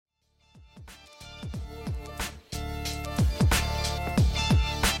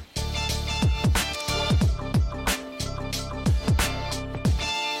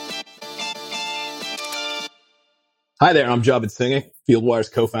Hi there, I'm Javed Singh, FieldWire's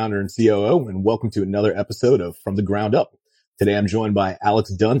co-founder and COO, and welcome to another episode of From the Ground Up. Today I'm joined by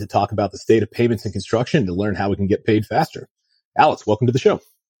Alex Dunn to talk about the state of payments in construction to learn how we can get paid faster. Alex, welcome to the show.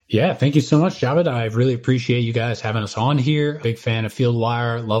 Yeah, thank you so much, Javed. I really appreciate you guys having us on here. Big fan of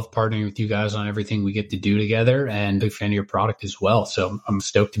FieldWire. Love partnering with you guys on everything we get to do together, and big fan of your product as well. So I'm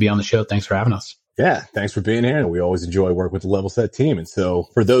stoked to be on the show. Thanks for having us. Yeah, thanks for being here. And we always enjoy working with the LevelSet team. And so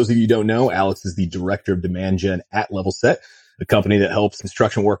for those of you who don't know, Alex is the director of demand gen at LevelSet, a company that helps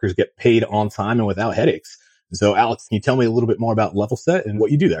construction workers get paid on time and without headaches. And so Alex, can you tell me a little bit more about LevelSet and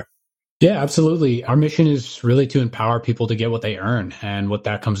what you do there? Yeah, absolutely. Our mission is really to empower people to get what they earn. And what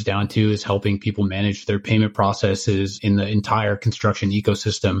that comes down to is helping people manage their payment processes in the entire construction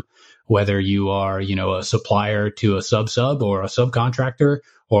ecosystem, whether you are, a supplier to a sub or a subcontractor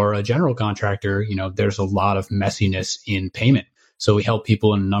or a general contractor. There's a lot of messiness in payment. So we help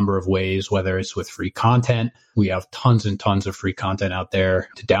people in a number of ways, whether it's with free content. We have tons and tons of free content out there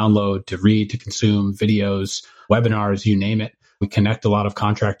to download, to read, to consume, videos, webinars, you name it. We connect a lot of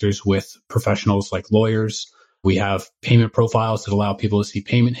contractors with professionals like lawyers. We have payment profiles that allow people to see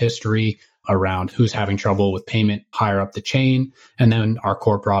payment history around who's having trouble with payment higher up the chain. And then our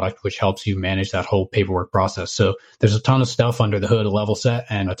core product, which helps you manage that whole paperwork process. So there's a ton of stuff under the hood of LevelSet,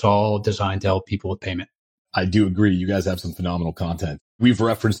 and it's all designed to help people with payment. I do agree. You guys have some phenomenal content. We've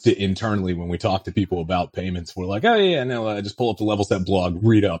referenced it internally when we talk to people about payments. We're like, oh yeah, no, just pull up the LevelSet blog,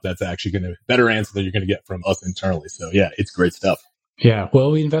 read up. That's actually going to better answer than you're going to get from us internally. So yeah, it's great stuff. Yeah.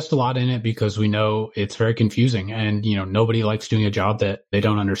 Well, we invest a lot in it because we know it's very confusing and, nobody likes doing a job that they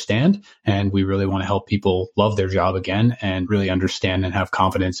don't understand. And we really want to help people love their job again and really understand and have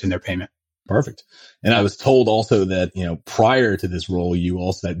confidence in their payment. Perfect. And I was told also that, prior to this role, you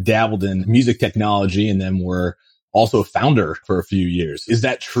also dabbled in music technology and then were also a founder for a few years. Is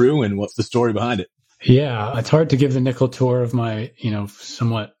that true? And what's the story behind it? Yeah, it's hard to give the nickel tour of my,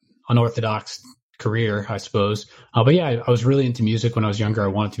 somewhat unorthodox career, I suppose. But yeah, I was really into music when I was younger. I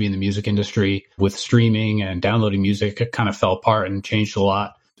wanted to be in the music industry. With streaming and downloading music, it kind of fell apart and changed a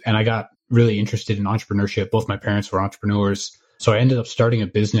lot. And I got really interested in entrepreneurship. Both my parents were entrepreneurs. So I ended up starting a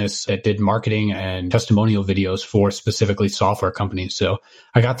business that did marketing and testimonial videos for specifically software companies. So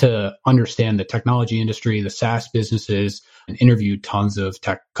I got to understand the technology industry, the SaaS businesses, and interviewed tons of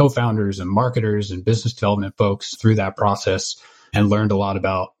tech co-founders and marketers and business development folks through that process and learned a lot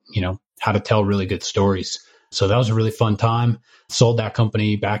about, how to tell really good stories. So that was a really fun time. Sold that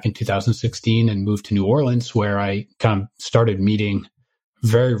company back in 2016 and moved to New Orleans, where I kind of started meeting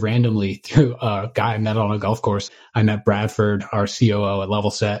very randomly through a guy I met on a golf course. I met Bradford, our COO at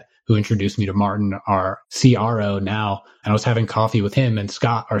LevelSet, who introduced me to Martin, our CRO now. And I was having coffee with him, and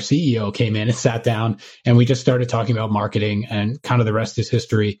Scott, our CEO, came in and sat down, and we just started talking about marketing, and kind of the rest is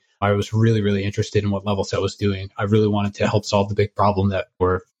history. I was really, really interested in what LevelSet was doing. I really wanted to help solve the big problem that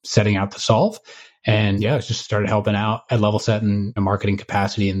we're setting out to solve. And yeah, I just started helping out at LevelSet in a marketing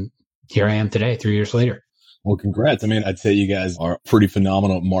capacity. And here I am today, 3 years later. Well, congrats. I mean, I'd say you guys are pretty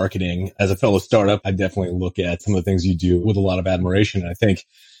phenomenal at marketing. As a fellow startup, I definitely look at some of the things you do with a lot of admiration. And I think,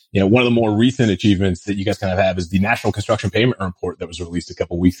 one of the more recent achievements that you guys kind of have is the National Construction Payment Report that was released a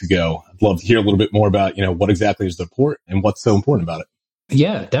couple of weeks ago. I'd love to hear a little bit more about, what exactly is the report and what's so important about it.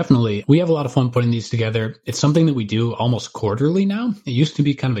 Yeah, definitely. We have a lot of fun putting these together. It's something that we do almost quarterly now. It used to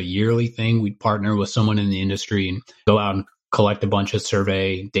be kind of a yearly thing. We'd partner with someone in the industry and go out and collect a bunch of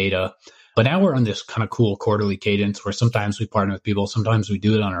survey data. But now we're on this kind of cool quarterly cadence where sometimes we partner with people, sometimes we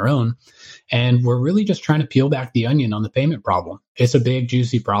do it on our own. And we're really just trying to peel back the onion on the payment problem. It's a big,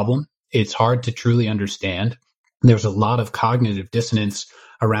 juicy problem. It's hard to truly understand. There's a lot of cognitive dissonance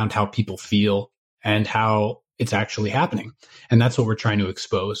around how people feel and how it's actually happening. And that's what we're trying to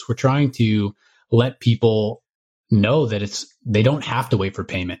expose. We're trying to let people know that they don't have to wait for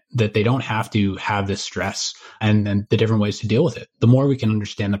payment, that they don't have to have this stress, and then the different ways to deal with it. The more we can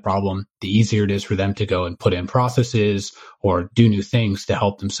understand the problem, the easier it is for them to go and put in processes or do new things to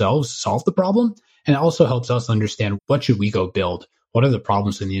help themselves solve the problem. And it also helps us understand, what should we go build? What are the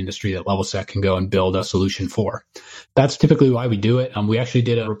problems in the industry that LevelSet can go and build a solution for? That's typically why we do it. We actually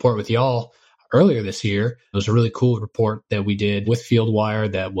did a report with y'all earlier this year. It was a really cool report that we did with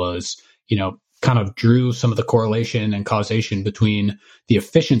FieldWire that was, kind of drew some of the correlation and causation between the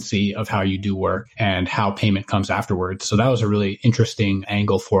efficiency of how you do work and how payment comes afterwards. So that was a really interesting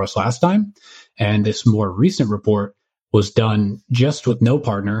angle for us last time. And this more recent report was done just with no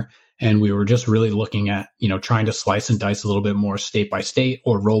partner. And we were just really looking at, trying to slice and dice a little bit more state by state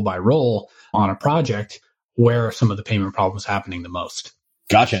or role by role on a project. Where are some of the payment problems happening the most?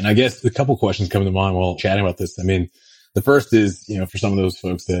 Gotcha. And I guess a couple questions come to mind while chatting about this. I mean, the first is, for some of those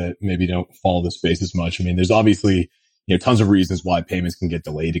folks that maybe don't follow the space as much, I mean, there's obviously, tons of reasons why payments can get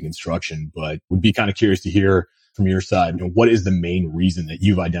delayed in construction, but would be kind of curious to hear from your side, what is the main reason that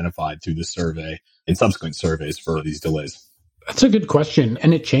you've identified through this survey and subsequent surveys for these delays? That's a good question.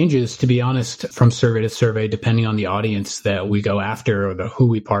 And it changes, to be honest, from survey to survey, depending on the audience that we go after or who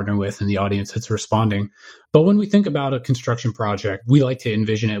we partner with and the audience that's responding. But when we think about a construction project, we like to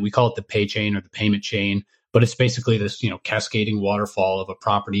envision it. We call it the pay chain or the payment chain, but it's basically this, cascading waterfall of a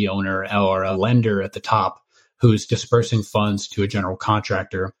property owner or a lender at the top who's dispersing funds to a general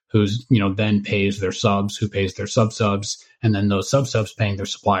contractor who's, then pays their subs, who pays their sub-subs, and then those sub-subs paying their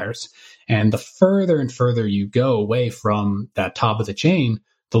suppliers. And the further and further you go away from that top of the chain,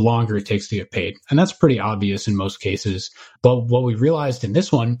 the longer it takes to get paid. And that's pretty obvious in most cases. But what we realized in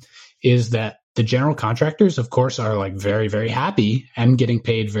this one is that the general contractors, of course, are like very, very happy and getting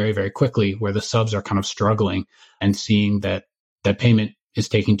paid very, very quickly, where the subs are kind of struggling and seeing that payment is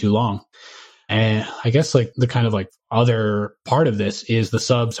taking too long. And I guess like the kind of like other part of this is the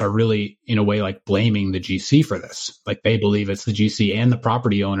subs are really in a way like blaming the GC for this. Like they believe it's the GC and the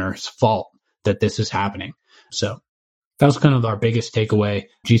property owner's fault that this is happening. So that was kind of our biggest takeaway.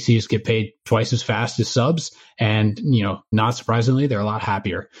 GCs get paid twice as fast as subs. And, not surprisingly, they're a lot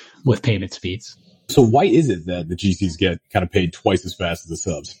happier with payment speeds. So why is it that the GCs get kind of paid twice as fast as the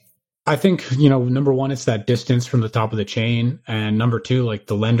subs? I think, number one, it's that distance from the top of the chain. And number two, like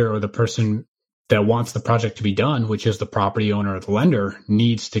the lender or the person that wants the project to be done, which is the property owner or the lender,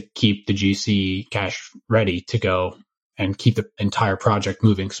 needs to keep the GC cash ready to go and keep the entire project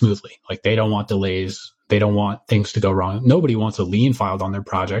moving smoothly. Like they don't want delays. They don't want things to go wrong. Nobody wants a lien filed on their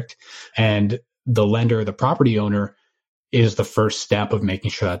project. And the lender, the property owner, is the first step of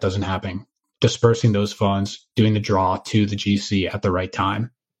making sure that doesn't happen. Dispersing those funds, doing the draw to the GC at the right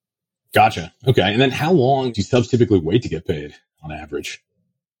time. Gotcha. Okay. And then how long do subs typically wait to get paid on average?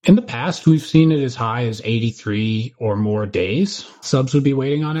 In the past, we've seen it as high as 83 or more days subs would be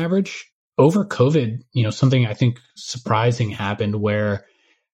waiting on average. Over COVID, something I think surprising happened where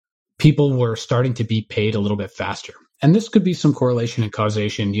people were starting to be paid a little bit faster. And this could be some correlation and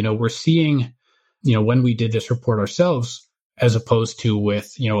causation. We're seeing, when we did this report ourselves, as opposed to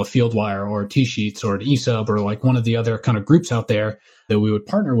with, a FieldWire or T-Sheets or an eSub or like one of the other kind of groups out there that we would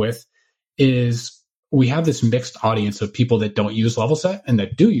partner with, is we have this mixed audience of people that don't use Levelset and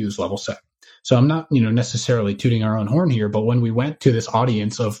that do use Levelset. So I'm not, necessarily tooting our own horn here, but when we went to this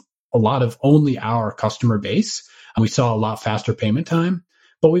audience of a lot of only our customer base, we saw a lot faster payment time.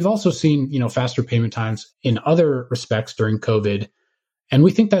 But we've also seen, faster payment times in other respects during COVID. And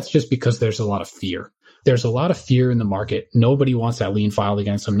we think that's just because there's a lot of fear. There's a lot of fear in the market. Nobody wants that lien filed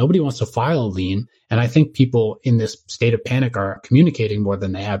against them. Nobody wants to file a lien. And I think people in this state of panic are communicating more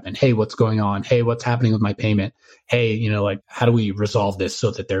than they have been. Hey, what's going on? Hey, what's happening with my payment? Hey, how do we resolve this so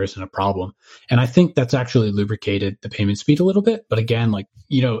that there isn't a problem? And I think that's actually lubricated the payment speed a little bit. But again,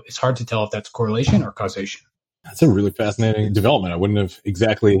 it's hard to tell if that's correlation or causation. That's a really fascinating development. I wouldn't have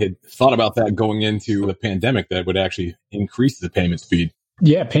exactly had thought about that going into the pandemic, that would actually increase the payment speed.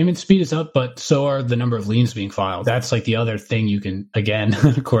 Yeah, payment speed is up, but so are the number of liens being filed. That's like the other thing you can, again,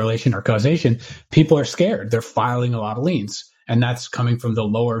 correlation or causation. People are scared. They're filing a lot of liens, and that's coming from the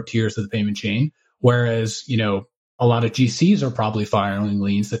lower tiers of the payment chain. Whereas, a lot of GCs are probably filing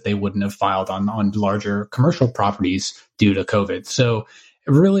liens that they wouldn't have filed on larger commercial properties due to COVID. So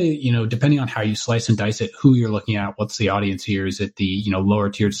really, depending on how you slice and dice it, who you're looking at, what's the audience here? Is it the,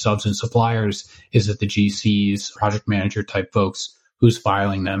 lower tiered subs and suppliers? Is it the GCs, project manager type folks? Who's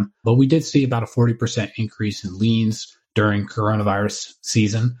filing them? But we did see about a 40% increase in liens during coronavirus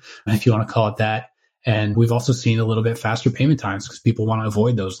season, if you want to call it that. And we've also seen a little bit faster payment times because people want to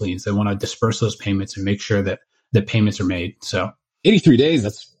avoid those liens. They want to disperse those payments and make sure that the payments are made. So 83 days,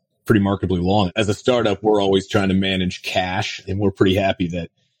 that's pretty markedly long. As a startup, we're always trying to manage cash, and we're pretty happy that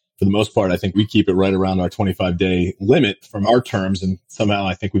for the most part, I think we keep it right around our 25-day limit from our terms. And somehow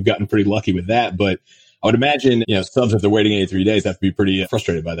I think we've gotten pretty lucky with that. But I would imagine, subs, if they're waiting 83 days, have to be pretty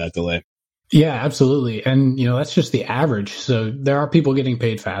frustrated by that delay. Yeah, absolutely. And, that's just the average. So there are people getting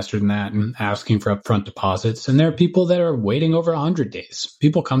paid faster than that and asking for upfront deposits. And there are people that are waiting over 100 days.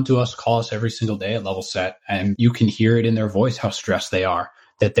 People come to us, call us every single day at Levelset, and you can hear it in their voice how stressed they are,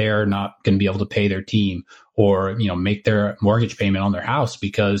 that they are not going to be able to pay their team or, make their mortgage payment on their house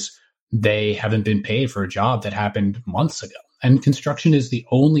because they haven't been paid for a job that happened months ago. And construction is the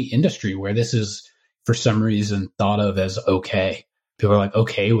only industry where this is, for some reason, thought of as okay. People are like,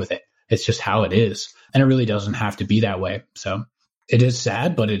 okay with it. It's just how it is. And it really doesn't have to be that way. So it is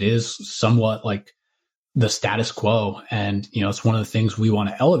sad, but it is somewhat like the status quo. And, it's one of the things we want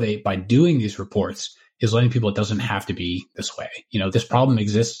to elevate by doing these reports is letting people, it doesn't have to be this way. This problem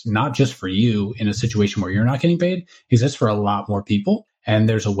exists not just for you in a situation where you're not getting paid, it exists for a lot more people. And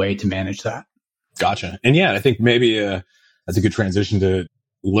there's a way to manage that. Gotcha. And yeah, I think maybe that's a good transition to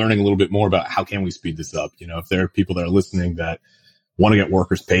learning a little bit more about how can we speed this up. If there are people that are listening that want to get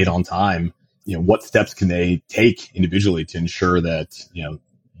workers paid on time, what steps can they take individually to ensure that,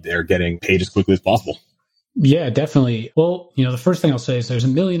 they're getting paid as quickly as possible? Yeah, definitely. Well, the first thing I'll say is there's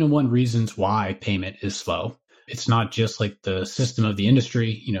 1,000,001 reasons why payment is slow. It's not just like the system of the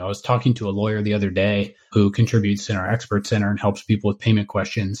industry. I was talking to a lawyer the other day who contributes in our expert center and helps people with payment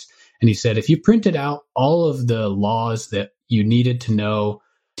questions. And he said, if you printed out all of the laws that you needed to know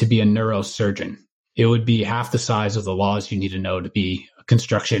to be a neurosurgeon, it would be half the size of the laws you need to know to be a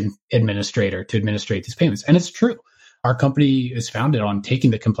construction administrator to administrate these payments. And it's true. Our company is founded on taking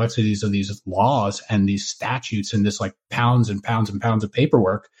the complexities of these laws and these statutes and this like pounds and pounds and pounds of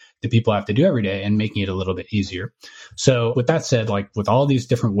paperwork that people have to do every day and making it a little bit easier. So with that said, like with all these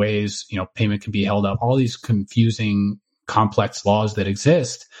different ways, payment can be held up, all these confusing, complex laws that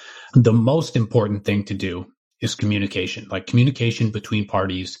exist, the most important thing to do is communication. Like communication between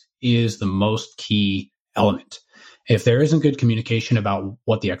parties is the most key element. If there isn't good communication about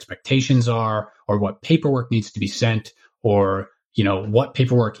what the expectations are or what paperwork needs to be sent or, what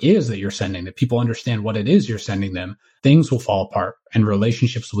paperwork is that you're sending, that people understand what it is you're sending them, things will fall apart and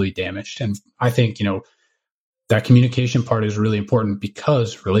relationships will be damaged. And I think, that communication part is really important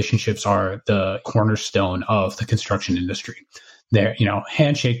because relationships are the cornerstone of the construction industry. There,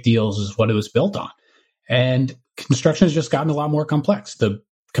 handshake deals is what it was built on. And construction has just gotten a lot more complex. The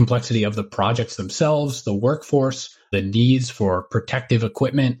complexity of the projects themselves, the workforce, the needs for protective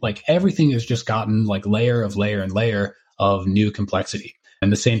equipment, like everything has just gotten like layer of new complexity. And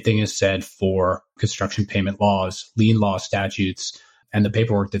the same thing is said for construction payment laws, lien law statutes, and the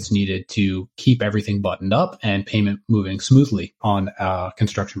paperwork that's needed to keep everything buttoned up and payment moving smoothly on a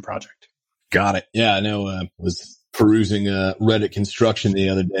construction project. Got it. Yeah, I know. Was perusing Reddit construction the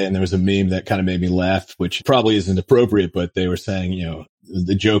other day, and there was a meme that kind of made me laugh, which probably isn't appropriate, but they were saying,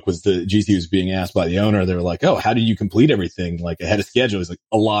 the joke was the GC was being asked by the owner. They were like, "Oh, how did you complete everything like ahead of schedule?" He's like,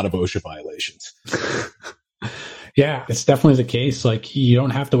 "A lot of OSHA violations." Yeah, it's definitely the case. Like you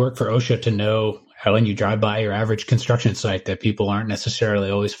don't have to work for OSHA to know how when you drive by your average construction site that people aren't necessarily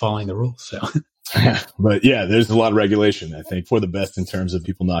always following the rules. So, but yeah, there's a lot of regulation, I think, for the best in terms of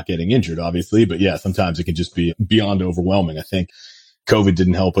people not getting injured, obviously. But yeah, sometimes it can just be beyond overwhelming. I think COVID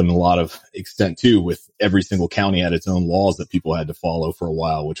didn't help in a lot of extent too, with every single county had its own laws that people had to follow for a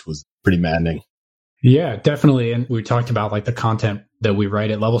while, which was pretty maddening. Yeah, definitely. And we talked about like the content that we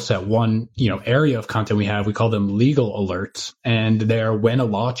write at Levelset. One, area of content we have, we call them legal alerts. And they're when a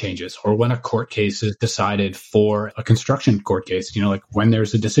law changes or when a court case is decided for a construction court case, like when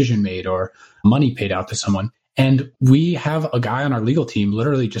there's a decision made or money paid out to someone. And we have a guy on our legal team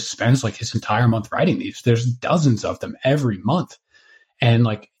literally just spends like his entire month writing these. There's dozens of them every month. And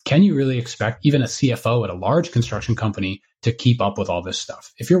like, can you really expect even a CFO at a large construction company to keep up with all this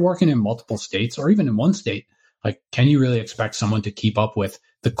stuff? If you're working in multiple states or even in one state, like, can you really expect someone to keep up with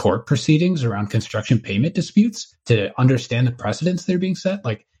the court proceedings around construction payment disputes to understand the precedents that are being set?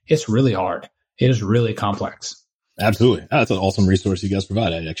 Like, it's really hard. It is really complex. Absolutely. That's an awesome resource you guys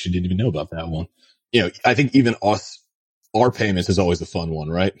provide. I actually didn't even know about that one. I think even our payments is always a fun one,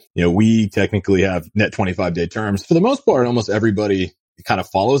 right? We technically have net 25-day terms. For the most part, almost everybody kind of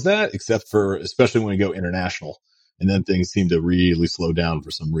follows that, except for, especially when we go international. And then things seem to really slow down for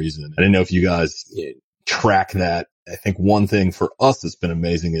some reason. I didn't know if you guys track that. I think one thing for us that's been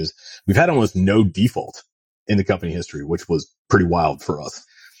amazing is we've had almost no default in the company history, which was pretty wild for us.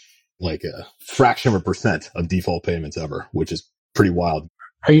 Like a fraction of a % of default payments ever, which is pretty wild.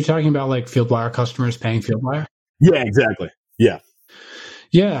 Are you talking about like Fieldwire customers paying Fieldwire? Yeah, exactly. Yeah.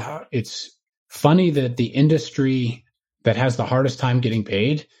 Yeah. It's funny that the industry that has the hardest time getting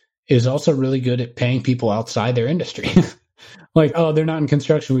paid is also really good at paying people outside their industry. Like, oh, they're not in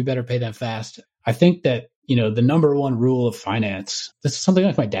construction, we better pay them fast. I think that, the number one rule of finance, this is something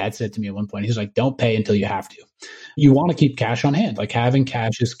like my dad said to me at one point. He's like, don't pay until you have to. You want to keep cash on hand. Like having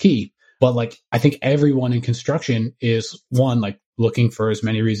cash is key. But like, I think everyone in construction is one, like looking for as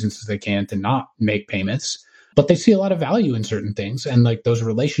many reasons as they can to not make payments. But they see a lot of value in certain things. And like those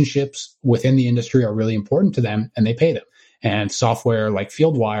relationships within the industry are really important to them and they pay them. And software like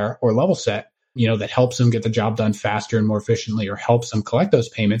Fieldwire or Levelset, that helps them get the job done faster and more efficiently or helps them collect those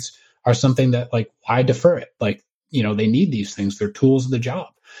payments are something that like, why defer it? Like, they need these things. They're tools of the job.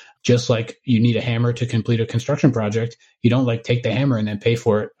 Just like you need a hammer to complete a construction project. You don't like take the hammer and then pay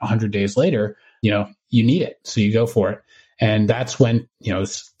for it 100 days later. You need it. So you go for it. And that's when,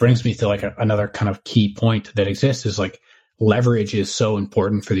 this brings me to like another kind of key point that exists is like leverage is so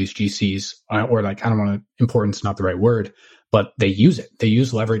important for these GCs, or like, I don't want to, important's not the right word, but they use it. They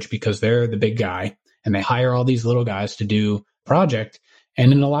use leverage because they're the big guy and they hire all these little guys to do project.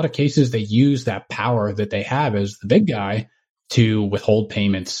 And in a lot of cases, they use that power that they have as the big guy to withhold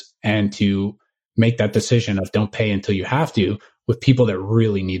payments and to make that decision of don't pay until you have to with people that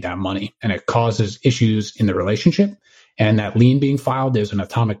really need that money. And it causes issues in the relationship. And that lien being filed is an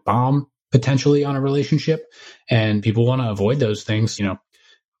atomic bomb potentially on a relationship. And people want to avoid those things.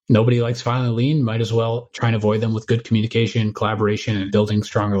 Nobody likes filing a lien. Might as well try and avoid them with good communication, collaboration, and building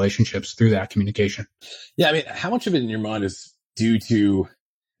strong relationships through that communication. Yeah. I mean, how much of it in your mind is due to,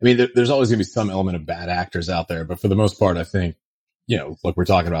 there's always going to be some element of bad actors out there, but for the most part, I think, like we're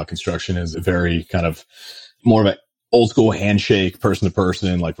talking about, construction is a very kind of more of an old school handshake, person to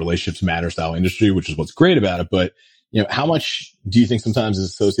person, like relationships matter style industry, which is what's great about it. But, how much do you think sometimes is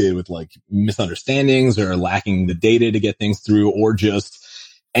associated with like misunderstandings or lacking the data to get things through, or just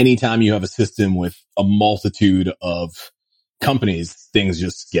anytime you have a system with a multitude of companies, things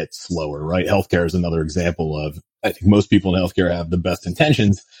just get slower, right? Healthcare is another example of, I think most people in healthcare have the best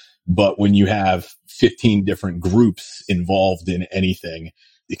intentions, but when you have 15 different groups involved in anything,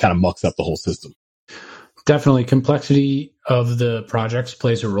 it kind of mucks up the whole system. Definitely. Complexity of the projects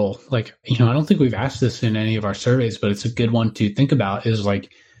plays a role. Like, I don't think we've asked this in any of our surveys, but it's a good one to think about is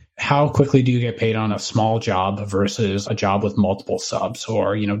like, how quickly do you get paid on a small job versus a job with multiple subs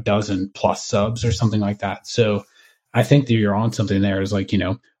or, dozen plus subs or something like that. So I think that you're on something there is like,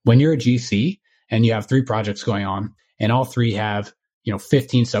 when you're a GC and you have 3 projects going on and all 3 have,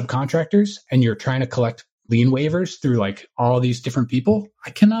 15 subcontractors and you're trying to collect lien waivers through like all these different people,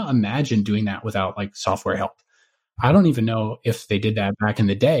 I cannot imagine doing that without like software help. I don't even know if they did that back in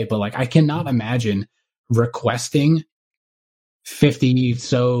the day, but like I cannot imagine requesting 50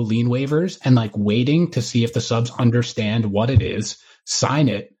 so lien waivers and like waiting to see if the subs understand what it is, sign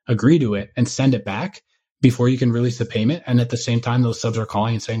it, agree to it, and send it back before you can release the payment. And at the same time, those subs are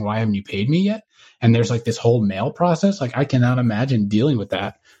calling and saying, why haven't you paid me yet? And there's like this whole mail process. Like I cannot imagine dealing with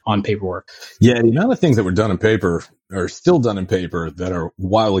that on paperwork. Yeah, the amount of things that were done in paper are still done in paper that are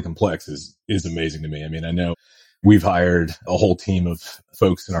wildly complex is amazing to me. I know we've hired a whole team of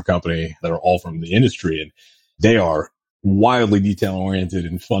folks in our company that are all from the industry, and they are wildly detail oriented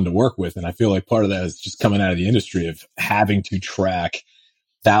and fun to work with. And I feel like part of that is just coming out of the industry of having to track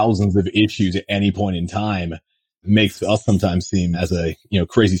thousands of issues at any point in time makes us sometimes seem as a,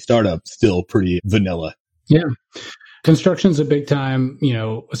 crazy startup still pretty vanilla. Yeah. Construction's a big time,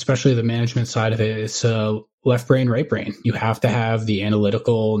 especially the management side of it. It's left brain, right brain. You have to have the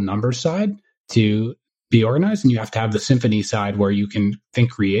analytical numbers side to be organized, and you have to have the symphony side where you can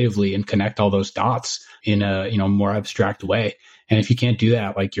think creatively and connect all those dots in a more abstract way. And if you can't do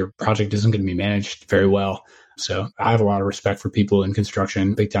that, like your project isn't going to be managed very well. So I have a lot of respect for people in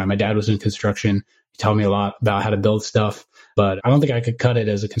construction, big time. My dad was in construction. He taught me a lot about how to build stuff, but I don't think I could cut it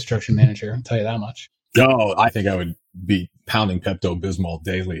as a construction manager. I'll tell you that much. No, I think I would be pounding Pepto-Bismol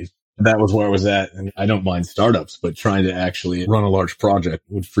daily. That was where I was at. And I don't mind startups, but trying to actually run a large project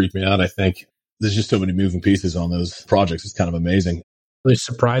would freak me out. I think there's just so many moving pieces on those projects. It's kind of amazing. It's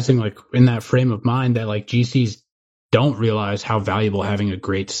surprising, like in that frame of mind, that like GCs don't realize how valuable having a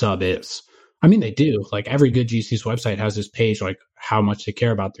great sub is. They do. Like every good GC's website has this page, like how much they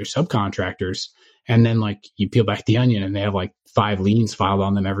care about their subcontractors. And then like you peel back the onion and they have like 5 liens filed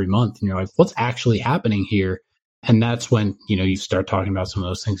on them every month. And you're like, what's actually happening here? And that's when, you start talking about some of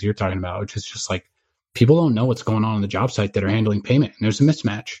those things you're talking about, which is just like people don't know what's going on the job site that are handling payment. And there's a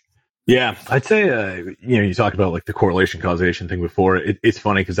mismatch. Yeah, I'd say, you talked about like the correlation causation thing before. It's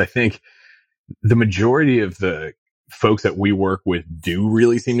funny because I think the majority of the folks that we work with do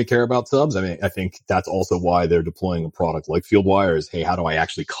really seem to care about subs. I think that's also why they're deploying a product like FieldWire is, hey, how do I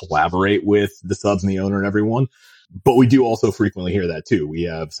actually collaborate with the subs and the owner and everyone? But we do also frequently hear that too. We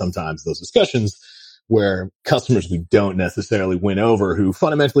have sometimes those discussions where customers we don't necessarily win over who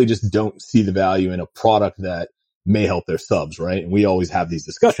fundamentally just don't see the value in a product that may help their subs, right? And we always have these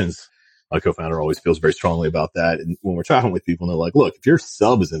discussions. My co-founder always feels very strongly about that. And when we're talking with people and they're like, look, if your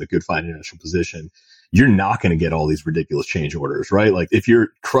sub is in a good financial position, you're not going to get all these ridiculous change orders, right? Like if you're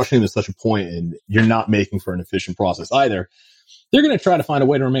crushing to such a point and you're not making for an efficient process either, they're going to try to find a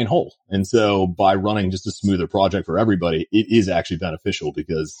way to remain whole. And so by running just a smoother project for everybody, it is actually beneficial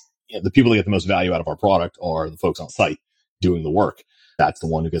because the people that get the most value out of our product are the folks on site doing the work. That's the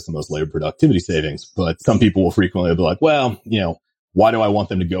one who gets the most labor productivity savings. But some people will frequently be like, well, why do I want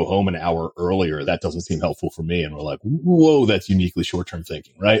them to go home an hour earlier? That doesn't seem helpful for me. And we're like, whoa, that's uniquely short-term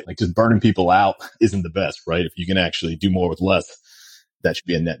thinking, right? Like just burning people out isn't the best, right? If you can actually do more with less, that should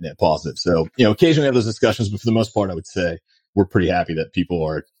be a net positive. So, occasionally we have those discussions, but for the most part, I would say we're pretty happy that people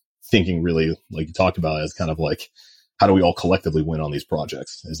are thinking really, like you talked about, as kind of like, how do we all collectively win on these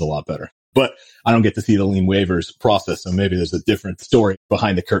projects is a lot better. But I don't get to see the lien waivers process, so maybe there's a different story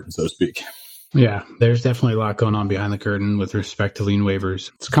behind the curtain, so to speak. Yeah, there's definitely a lot going on behind the curtain with respect to lien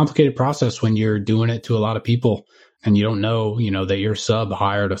waivers. It's a complicated process when you're doing it to a lot of people and you don't know, that your sub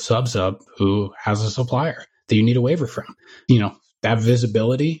hired a sub who has a supplier that you need a waiver from. That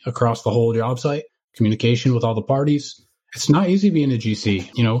visibility across the whole job site, communication with all the parties. It's not easy being a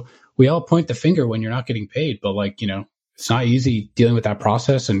GC. We all point the finger when you're not getting paid, but it's not easy dealing with that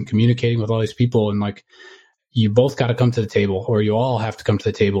process and communicating with all these people. And you both got to come to the table, or you all have to come to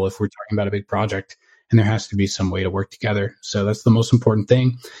the table if we're talking about a big project, and there has to be some way to work together. So that's the most important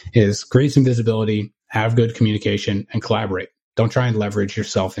thing, is create some visibility, have good communication, and collaborate. Don't try and leverage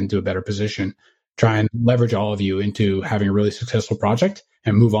yourself into a better position. Try and leverage all of you into having a really successful project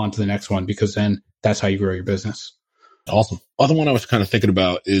and move on to the next one, because then that's how you grow your business. Awesome. Other one I was kind of thinking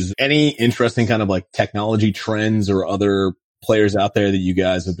about is any interesting kind of like technology trends or other players out there that you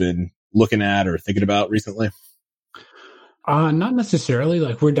guys have been looking at or thinking about recently? Not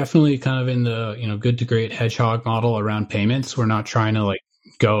necessarily. We're definitely kind of in the, good to great hedgehog model around payments. We're not trying to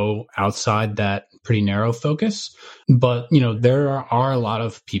go outside that pretty narrow focus, but there are a lot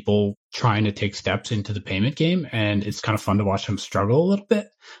of people trying to take steps into the payment game, and it's kind of fun to watch them struggle a little bit.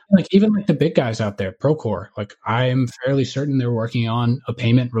 Even the big guys out there, Procore, I am fairly certain they're working on a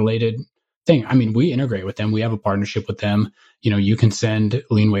payment related thing. I mean, we integrate with them. We have a partnership with them. You can send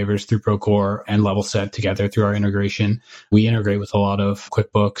lien waivers through Procore and Levelset together through our integration. We integrate with a lot of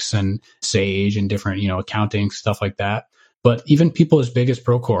QuickBooks and Sage and different, accounting, stuff like that. But even people as big as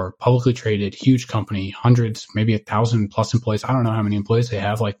Procore, publicly traded, huge company, hundreds, maybe 1,000 plus employees. I don't know how many employees they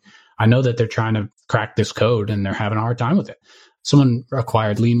have. I know that they're trying to crack this code and they're having a hard time with it. Someone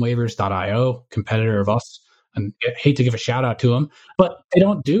acquired lienwaivers.io, competitor of us. And I hate to give a shout out to them, but they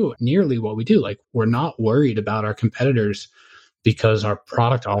don't do nearly what we do. We're not worried about our competitors because our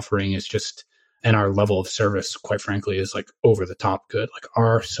product offering is just, and our level of service, quite frankly, is over the top good.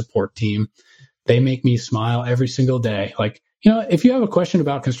 Our support team, they make me smile every single day. If you have a question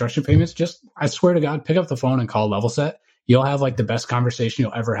about construction payments, I swear to God, pick up the phone and call Levelset. You'll have the best conversation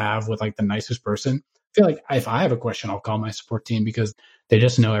you'll ever have with the nicest person. I feel if I have a question, I'll call my support team because they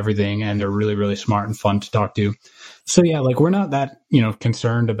just know everything and they're really, really smart and fun to talk to. So yeah, we're not that,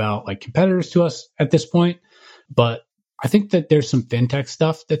 concerned about competitors to us at this point, but I think that there's some fintech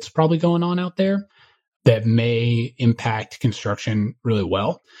stuff that's probably going on out there that may impact construction really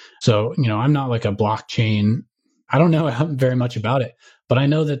well. So, I'm not a blockchain. I don't know very much about it, but I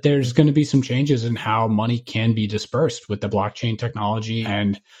know that there's going to be some changes in how money can be dispersed with the blockchain technology.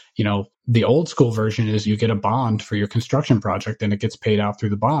 And, the old school version is you get a bond for your construction project and it gets paid out through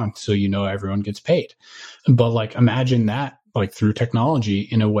the bond. So, everyone gets paid. But imagine that through technology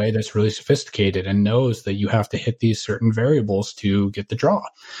in a way that's really sophisticated and knows that you have to hit these certain variables to get the draw.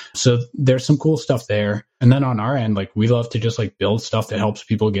 So there's some cool stuff there. And then on our end, we love to just build stuff that helps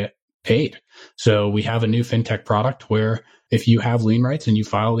people get paid. So we have a new fintech product where if you have lien rights and you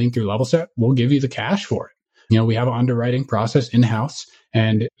file a lien through Levelset, we'll give you the cash for it. We have an underwriting process in-house,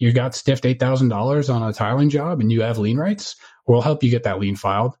 and you got stiffed $8,000 on a tiling job and you have lien rights, we'll help you get that lien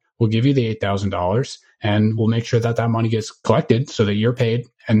filed. We'll give you the $8,000 and we'll make sure that that money gets collected so that you're paid.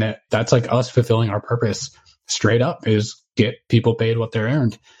 And that's us fulfilling our purpose straight up, is get people paid what they're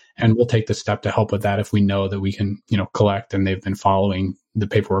earned. And we'll take the step to help with that if we know that we can, collect and they've been following the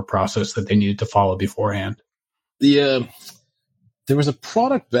paperwork process that they needed to follow beforehand. There was a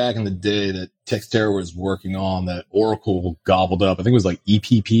product back in the day that Textera was working on that Oracle gobbled up. I think it was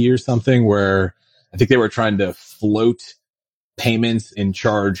EPP or something, where I think they were trying to float payments and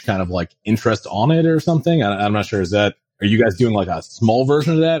charge kind of interest on it or something. I'm not sure. Are you guys doing a small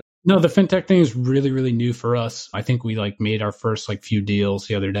version of that? No, the fintech thing is really, really new for us. I think we made our first few deals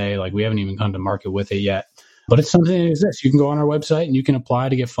the other day. We haven't even come to market with it yet, but it's something that exists. You can go on our website and you can apply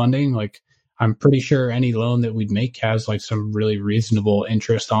to get funding. I'm pretty sure any loan that we'd make has some really reasonable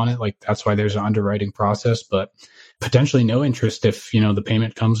interest on it. That's why there's an underwriting process, but potentially no interest if, the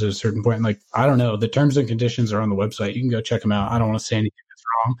payment comes at a certain point. I don't know. The terms and conditions are on the website. You can go check them out. I don't want to say anything that's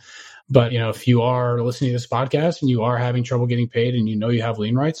wrong, but if you are listening to this podcast and you are having trouble getting paid and you have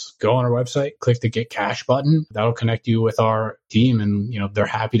lien rights, go on our website, click the Get Cash button. That'll connect you with our team, and, they're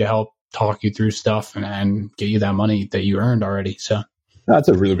happy to help talk you through stuff and get you that money that you earned already. So That's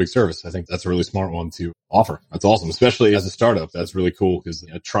a really big service. I think that's a really smart one to offer. That's awesome, especially as a startup. That's really cool because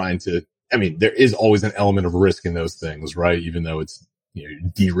there is always an element of risk in those things, right? Even though it's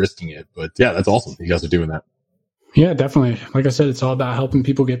de-risking it. But yeah, that's awesome. You guys are doing that. Yeah, definitely. Like I said, it's all about helping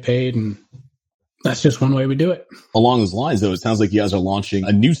people get paid, and that's just one way we do it. Along those lines, though, it sounds like you guys are launching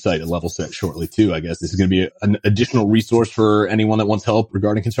a new site at LevelSet shortly, too. I guess this is going to be an additional resource for anyone that wants help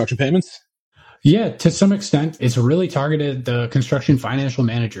regarding construction payments. Yeah, to some extent, it's really targeted the construction financial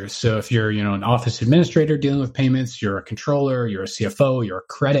managers. So if you're, an office administrator dealing with payments, you're a controller, you're a CFO, you're a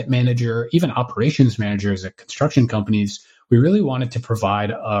credit manager, even operations managers at construction companies, we really wanted to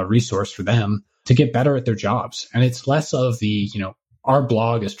provide a resource for them to get better at their jobs. And it's less of the, our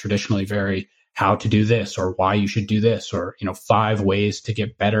blog is traditionally very how to do this or why you should do this or, 5 ways to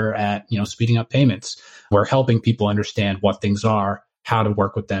get better at, speeding up payments. We're helping people understand what things are, how to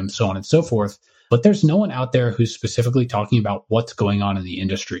work with them, so on and so forth. But there's no one out there who's specifically talking about what's going on in the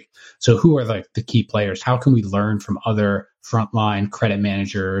industry. So who are the key players? How can we learn from other frontline credit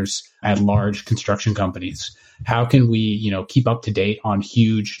managers at large construction companies? How can we, keep up to date on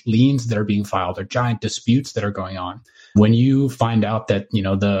huge liens that are being filed or giant disputes that are going on? When you find out that,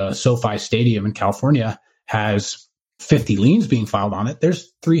 the SoFi Stadium in California has 50 liens being filed on it,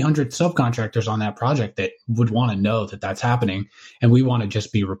 there's 300 subcontractors on that project that would want to know that that's happening. And we want to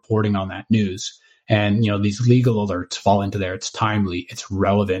just be reporting on that news. And, these legal alerts fall into there. It's timely, it's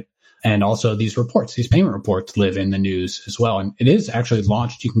relevant. And also these payment reports live in the news as well. And it is actually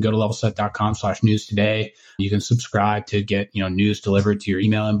launched. You can go to levelset.com/news today. You can subscribe to get, news delivered to your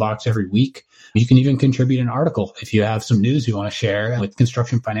email inbox every week. You can even contribute an article if you have some news you want to share with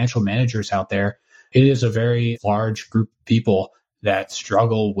construction financial managers out there. It is a very large group of people that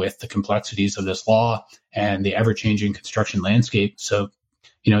struggle with the complexities of this law and the ever-changing construction landscape. So,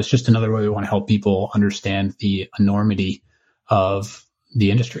 it's just another way we want to help people understand the enormity of the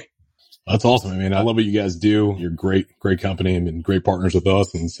industry. That's awesome. I love what you guys do. You're great company and great partners with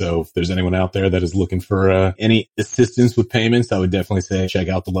us. And so if there's anyone out there that is looking for any assistance with payments, I would definitely say check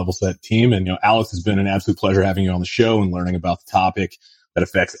out the LevelSet team. And, Alex, has been an absolute pleasure having you on the show and learning about the topic that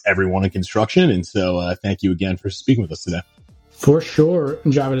affects everyone in construction. And so thank you again for speaking with us today. For sure,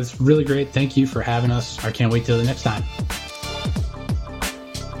 Javed. It's really great. Thank you for having us. I can't wait till the next time.